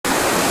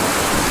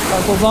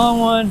Buckles on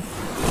one.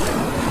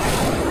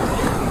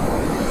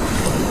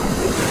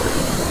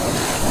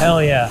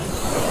 Hell yeah.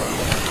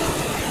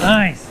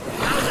 Nice.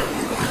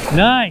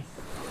 Nice.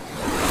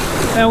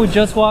 And we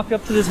just walked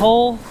up to this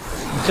hole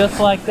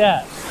just like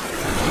that.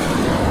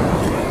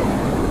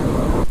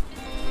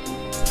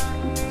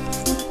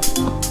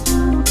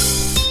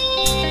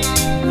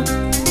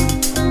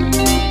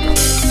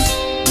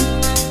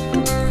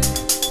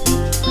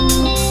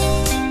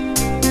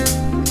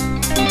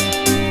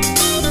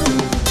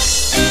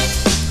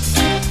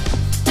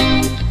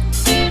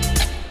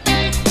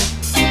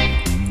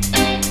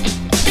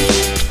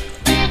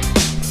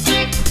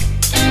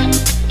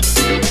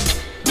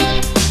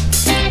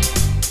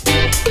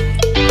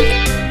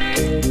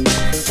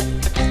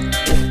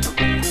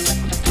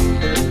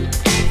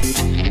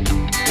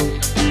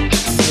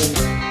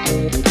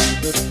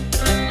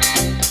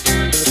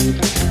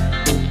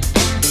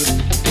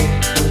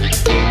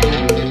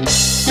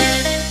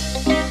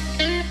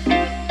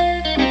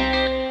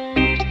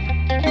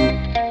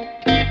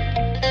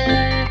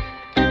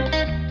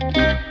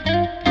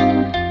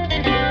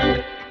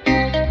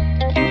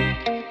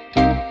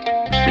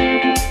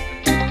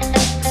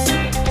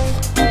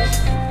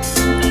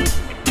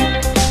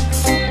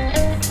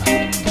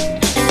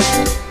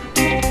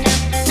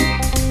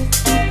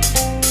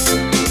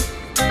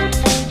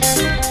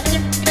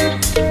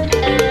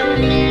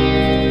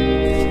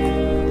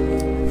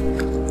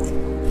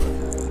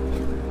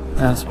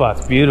 That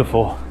spot's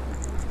beautiful.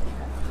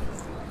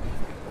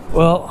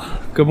 Well,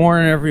 good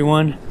morning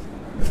everyone.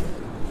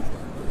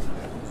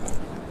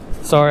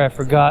 Sorry I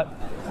forgot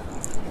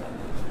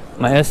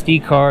my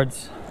SD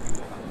cards,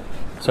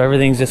 so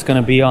everything's just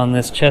gonna be on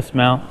this chest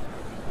mount.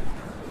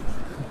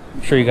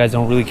 I'm sure you guys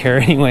don't really care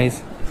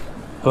anyways,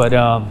 but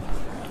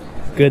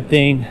good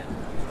thing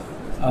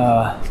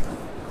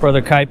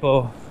Brother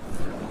Kaipo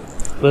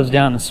lives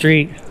down the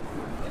street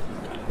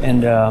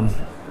and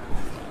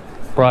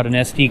brought an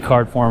SD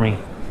card for me,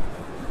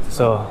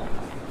 so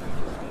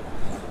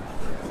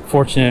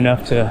fortunate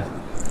enough to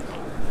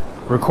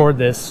record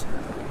this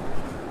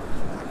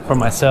for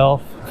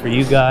myself, for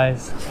you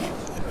guys.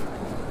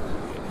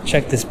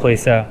 Check this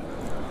place out.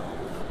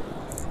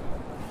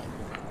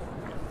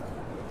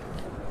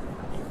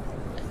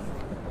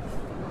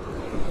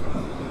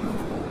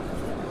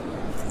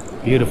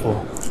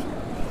 Beautiful.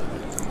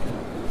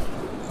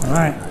 All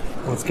right,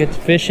 let's get to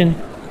fishing.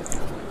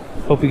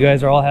 Hope you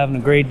guys are all having a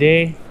great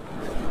day.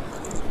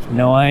 You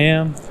know I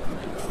am.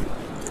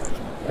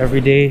 Every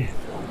day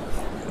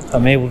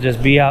I'm able to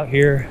just be out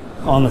here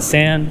on the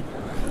sand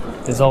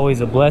is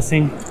always a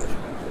blessing,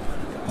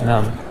 and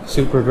I'm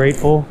super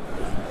grateful.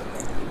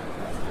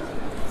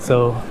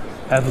 So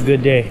have a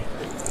good day.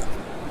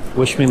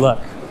 Wish me luck.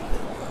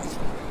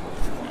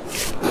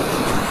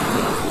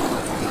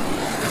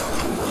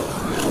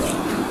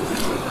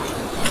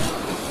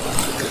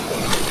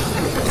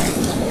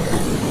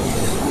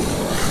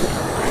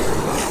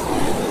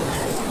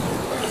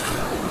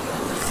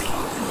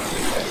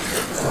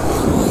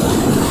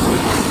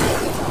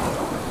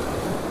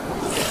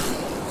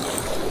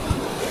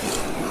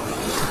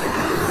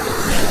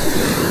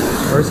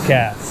 First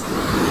cast.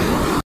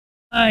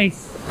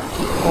 Nice.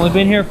 Only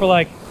been here for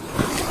like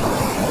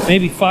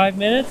maybe 5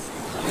 minutes.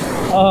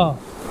 Oh.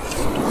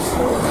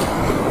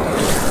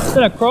 Is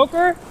that a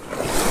croaker?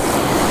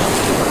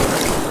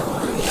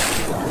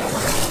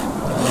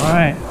 All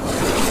right.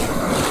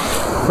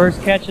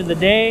 First catch of the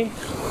day.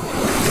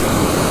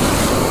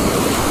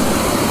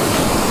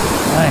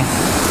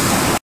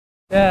 Nice.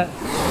 Yeah.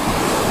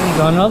 And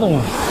got another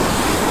one.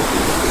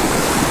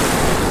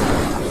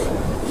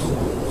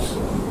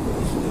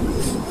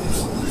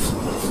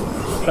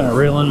 Trying to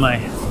reel in my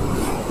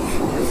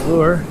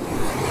lure.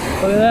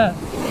 Look at that.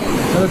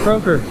 Another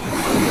croaker. Look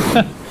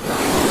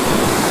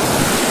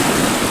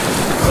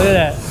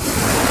at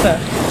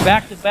that.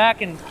 Back to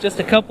back in just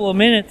a couple of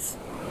minutes.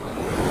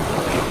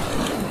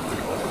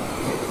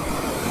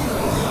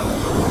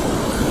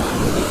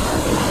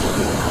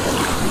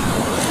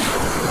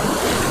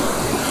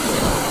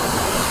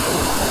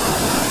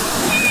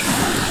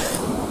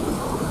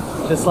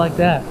 Just like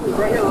that. All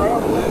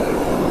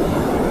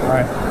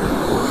right.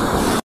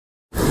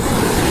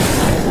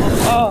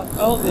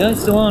 Oh, yeah,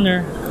 it's still on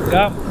there.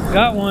 Got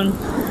one.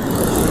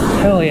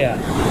 Hell yeah.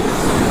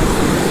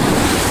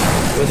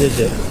 What is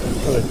it?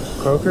 Oh, a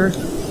croaker?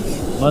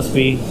 Must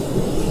be.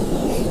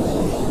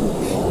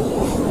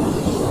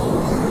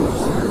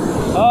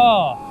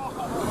 Oh,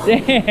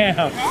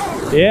 damn.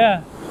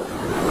 Yeah.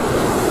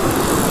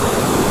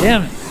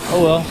 Damn it.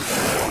 Oh well.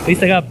 At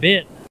least I got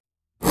bit.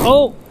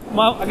 Oh,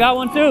 I got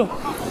one too.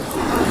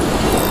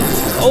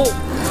 Oh,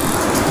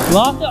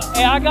 lost it.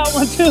 Hey, I got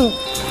one too.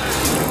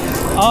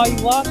 Oh, you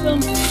lost them?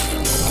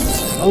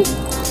 Oh,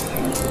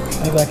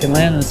 maybe I can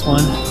land this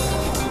one.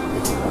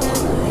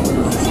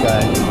 This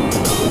guy.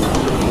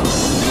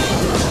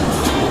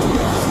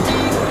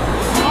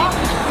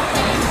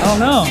 Oh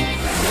no.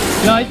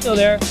 No, he's still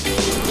there.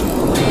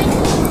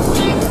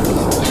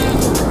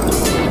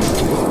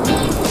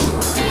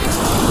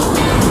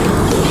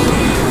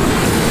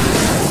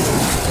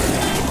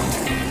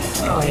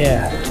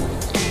 Yeah.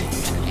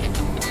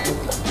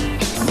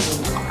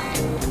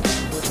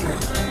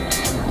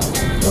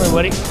 Come on,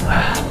 buddy.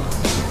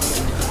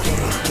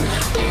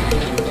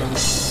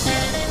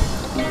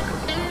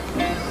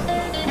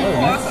 Oh,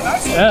 that's a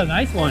nice one. Yeah,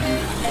 nice one.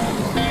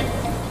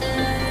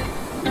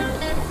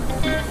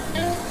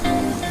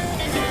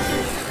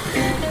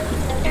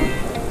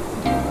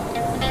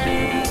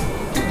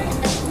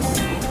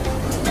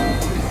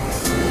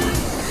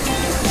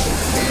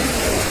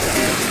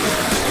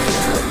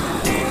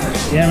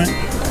 Damn it.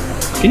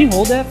 Can you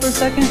hold that for a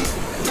second?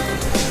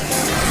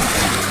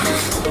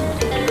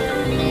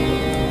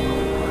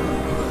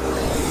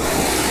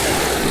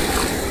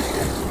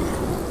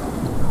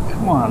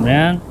 Come on,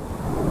 man.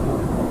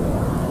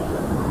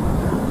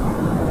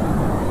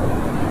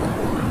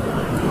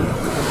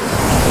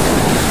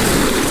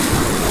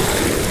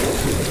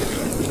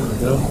 There we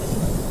go.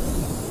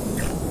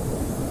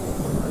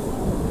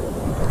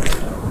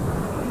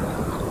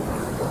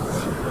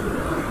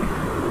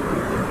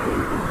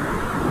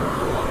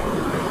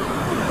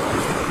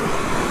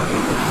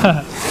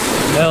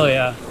 Hell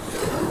yeah.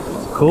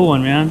 Cool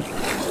one, man.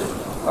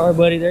 Alright,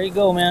 buddy, there you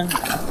go, man.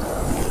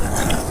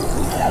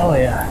 Hell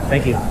yeah.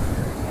 Thank you.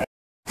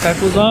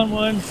 Peckle's on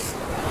one.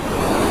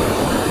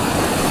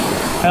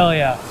 Hell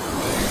yeah.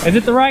 Is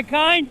it the right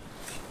kind?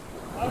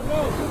 I don't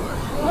know.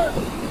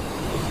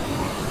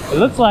 It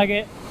looks like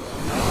it.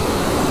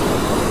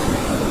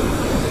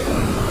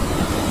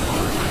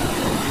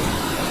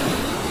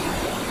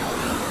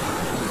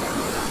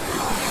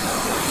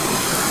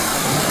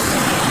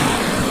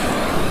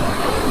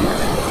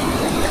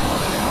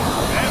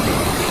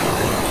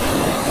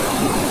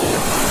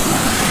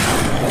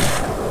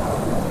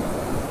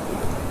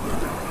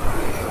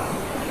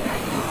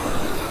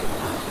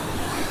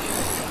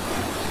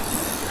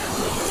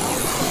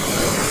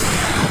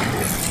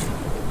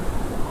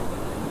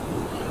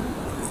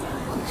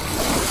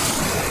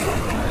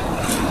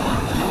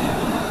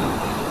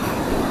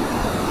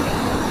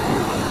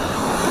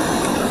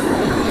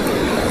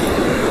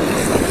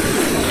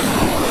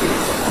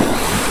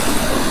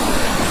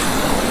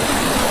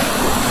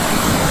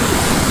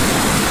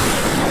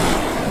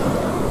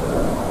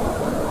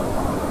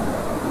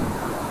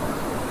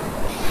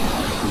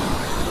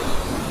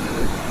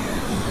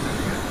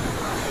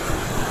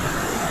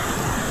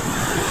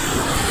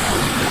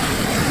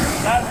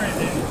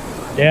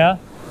 Yeah.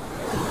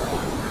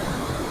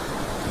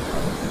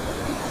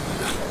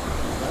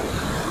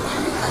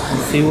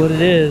 Let's see what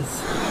it is.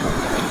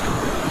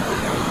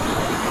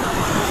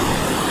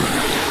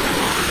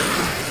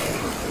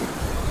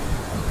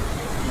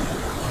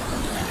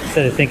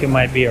 Said I think it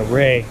might be a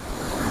ray.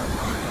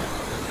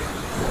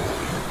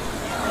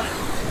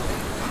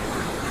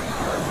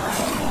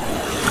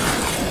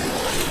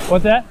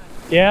 What's that?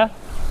 Yeah?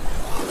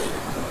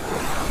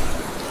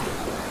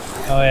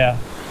 Oh yeah.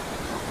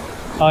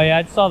 Oh yeah,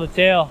 I saw the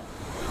tail.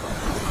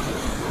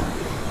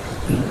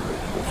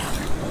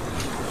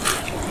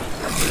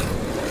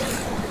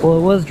 Well,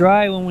 it was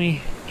dry when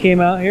we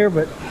came out here,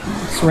 but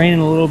it's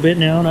raining a little bit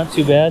now, not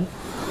too bad.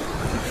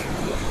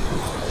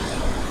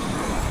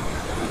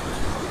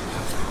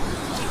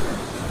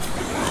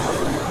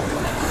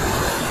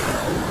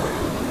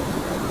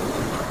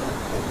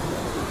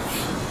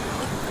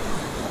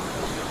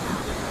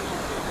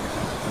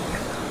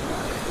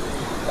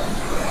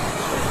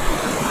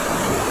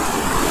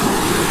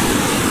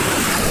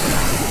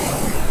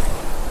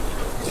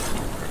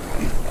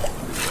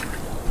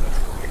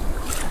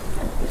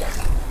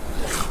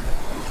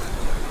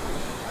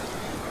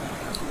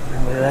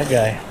 Look at that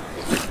guy.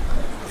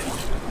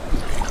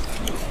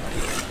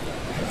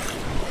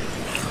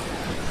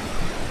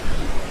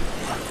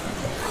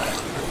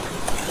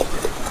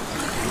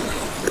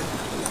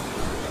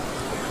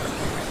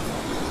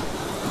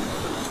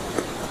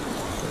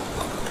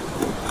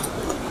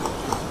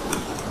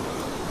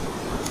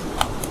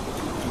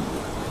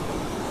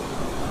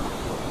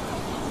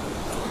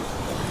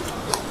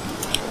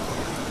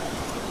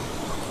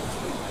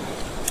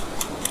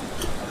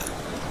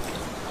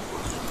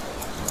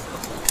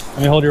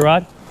 Let me hold your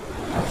rod.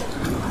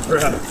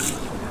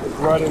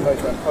 Running like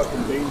that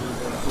fucking danger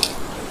zone.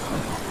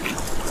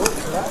 Oh,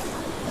 that?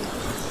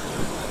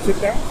 Sit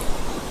down.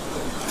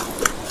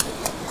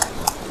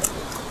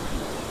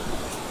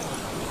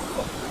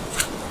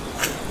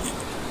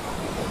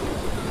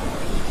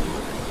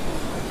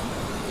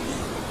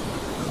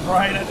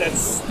 Right at that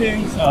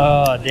stings.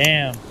 Oh,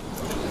 damn.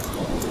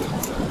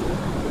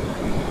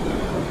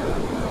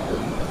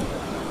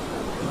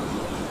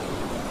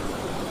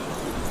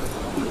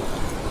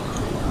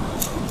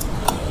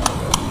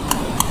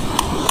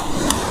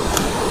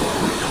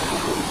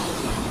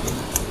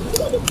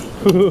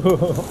 Go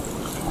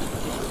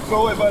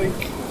away, buddy.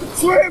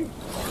 Swim!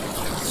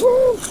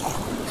 Swim!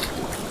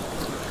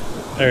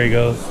 There he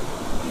goes.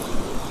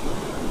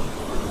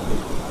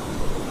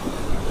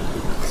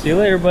 See you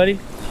later, buddy.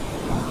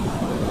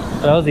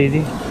 That was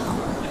easy.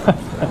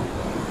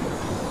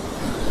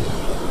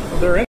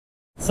 They're in.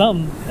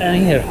 Something, and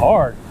he hit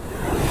hard.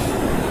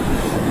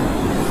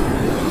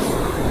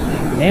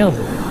 Nailed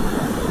it.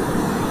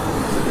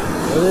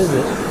 What is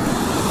it?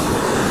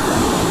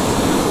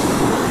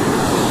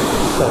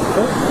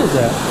 What is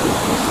that?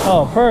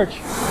 Oh, perch.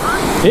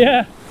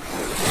 Yeah.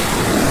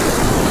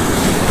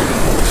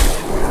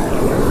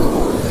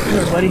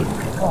 Here, buddy.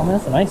 Oh man,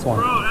 that's a nice one.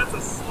 Bro, that's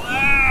a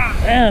slab.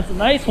 Man, that's a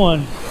nice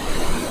one.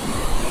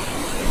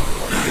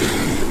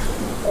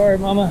 All right,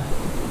 mama.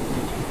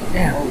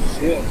 Damn. Oh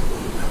shit.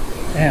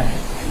 Damn.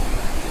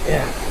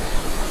 Yeah.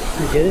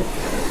 You get it?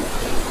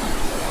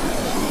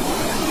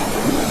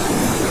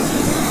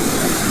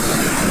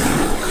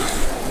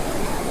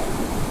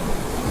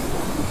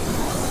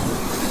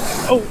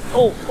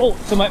 Oh,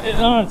 to my,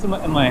 no, to my,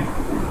 there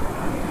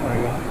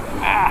we go.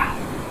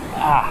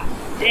 Ah,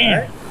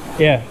 damn. Right?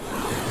 Yeah.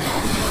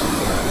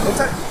 What's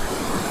that?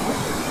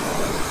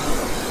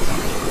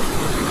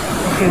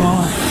 Okay,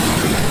 mama.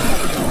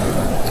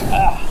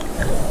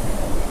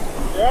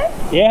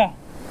 Yeah? Yeah.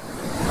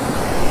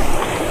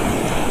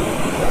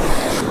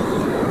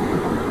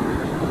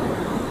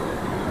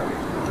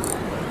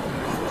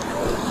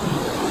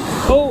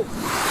 Oh!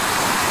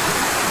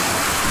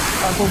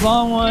 Uncle's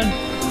on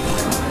one.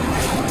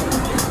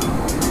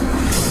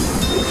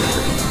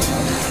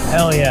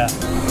 Hell yeah.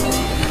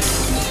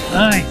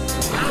 Nice.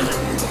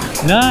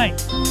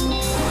 Nice.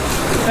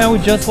 And we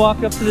just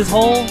walked up to this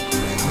hole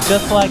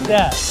just like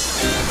that.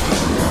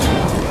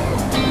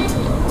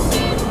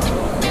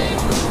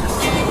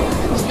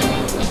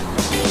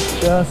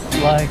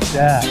 Just like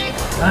that.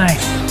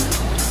 Nice.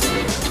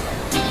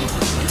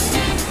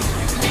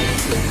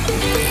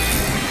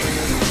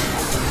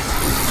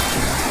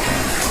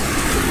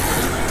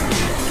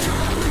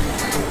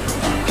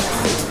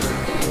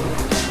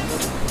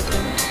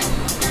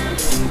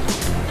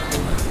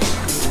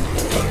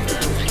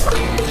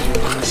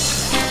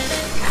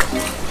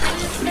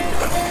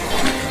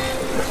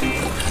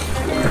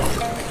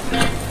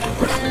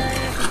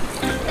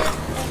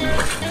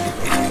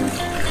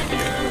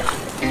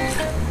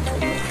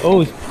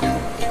 Oh,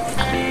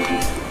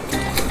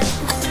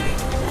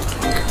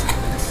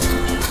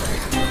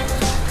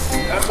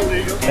 That's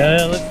illegal.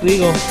 yeah, looks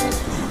legal.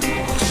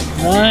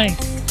 Nice.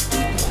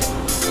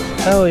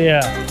 Hell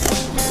yeah.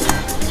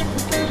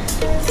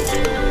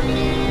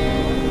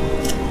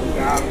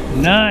 Got it.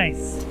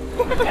 Nice.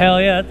 Hell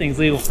yeah, that thing's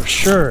legal for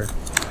sure.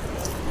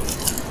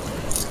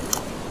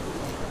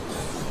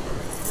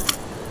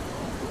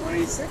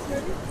 26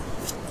 maybe?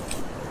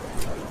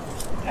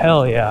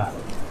 Hell yeah.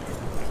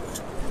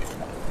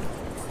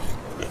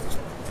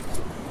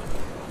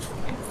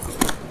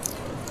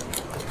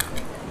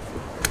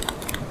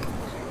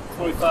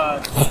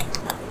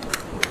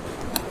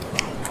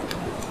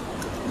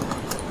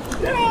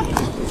 Yeah.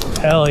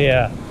 Hell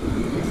yeah.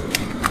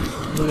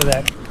 Look at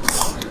that.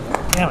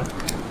 Damn it.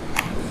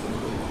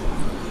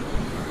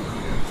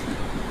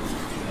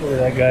 Look at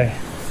that guy.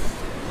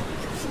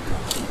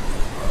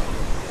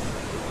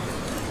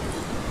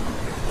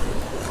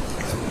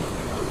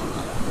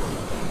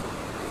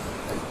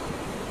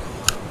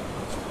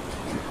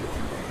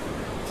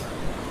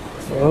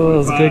 Oh, that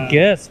was a good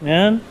guess,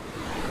 man.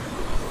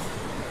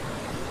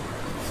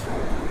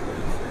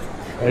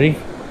 Ready?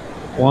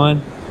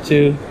 1,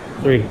 2,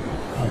 3.